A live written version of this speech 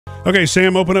Okay,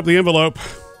 Sam, open up the envelope.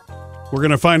 We're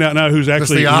going to find out now who's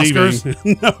actually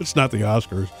leaving. No, it's not the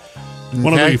Oscars. Okay.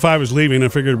 One of the 5 is leaving. I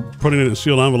figured putting it in a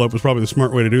sealed envelope was probably the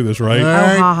smart way to do this, right?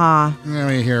 Right. Oh, haha. Let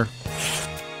me hear.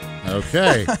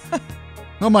 Okay.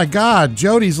 Oh, my God.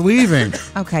 Jody's leaving.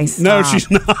 Okay, stop. No,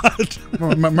 she's not.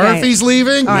 Murphy's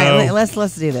leaving? All right, No.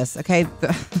 let's do this, okay?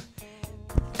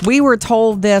 We were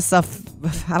told this, I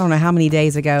don't know how many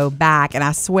days ago back, and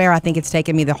I swear I think it's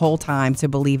taken me the whole time to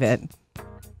believe it.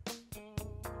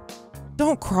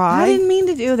 Don't cry. I didn't mean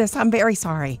to do this. I'm very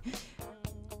sorry.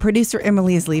 Producer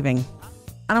Emily is leaving.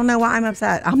 I don't know why I'm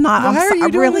upset. I'm not. Why are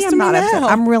you doing this to me upset. now?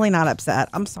 I'm really not upset.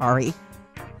 I'm sorry.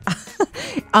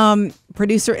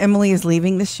 Producer Emily is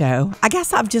leaving the show. I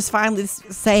guess I'm just finally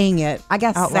saying it. I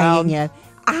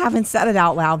haven't said it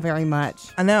out loud very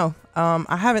much. I know.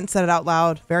 I haven't said it out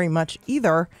loud very much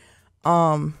either.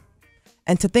 And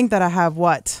to think that I have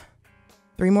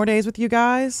 3 more days with you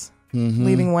guys,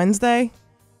 leaving Wednesday,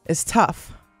 is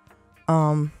tough.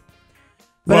 Well,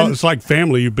 it's like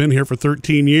family. You've been here for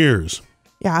 13 years.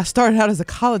 Yeah, I started out as a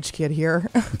college kid here.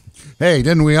 Hey,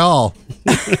 didn't we all?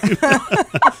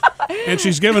 And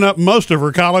she's given up most of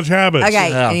her college habits. Okay,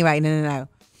 Yeah. anyway, no.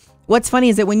 What's funny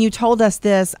is that when you told us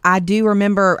this, I do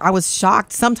remember I was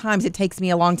shocked. Sometimes it takes me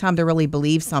a long time to really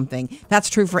believe something. That's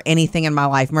true for anything in my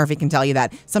life. Murphy can tell you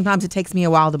that. Sometimes it takes me a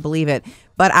while to believe it.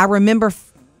 But I remember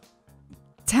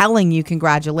telling you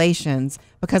congratulations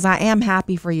because I am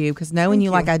happy for you, because knowing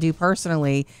you like I do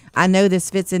personally, I know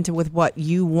this fits into with what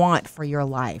you want for your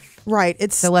life.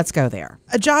 Right. So let's go there.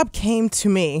 A job came to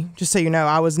me, just so you know.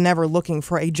 I was never looking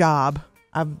for a job.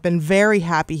 I've been very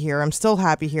happy here. I'm still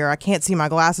happy here. I can't see, my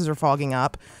glasses are fogging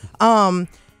up. A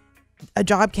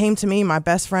job came to me. My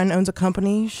best friend owns a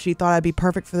company. She thought I'd be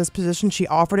perfect for this position. She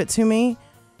offered it to me.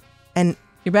 And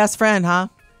Your best friend, huh?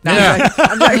 No, Yeah.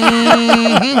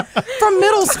 from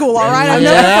middle school, all right? I've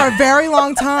known her for a very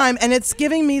long time, and it's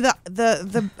giving me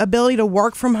the ability to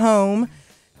work from home,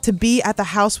 to be at the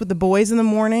house with the boys in the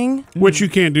morning. Which you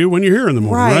can't do when you're here in the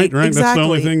morning, right? Exactly. That's the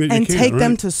only thing that you and can't, take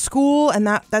them right? to school, and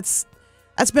that's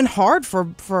been hard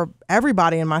for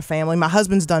everybody in my family. My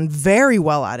husband's done very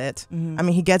well at it. Mm-hmm. I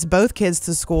mean, he gets both kids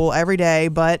to school every day,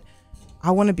 but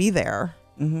I want to be there.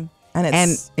 Mm-hmm.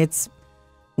 And it's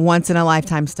once in a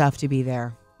lifetime stuff to be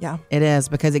there. Yeah. It is,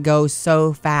 because it goes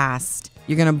so fast.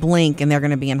 You're going to blink and they're going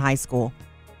to be in high school.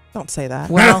 Don't say that.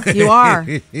 Well, you are.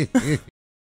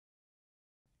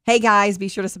 Hey guys, be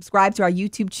sure to subscribe to our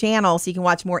YouTube channel so you can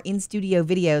watch more in-studio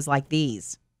videos like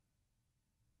these.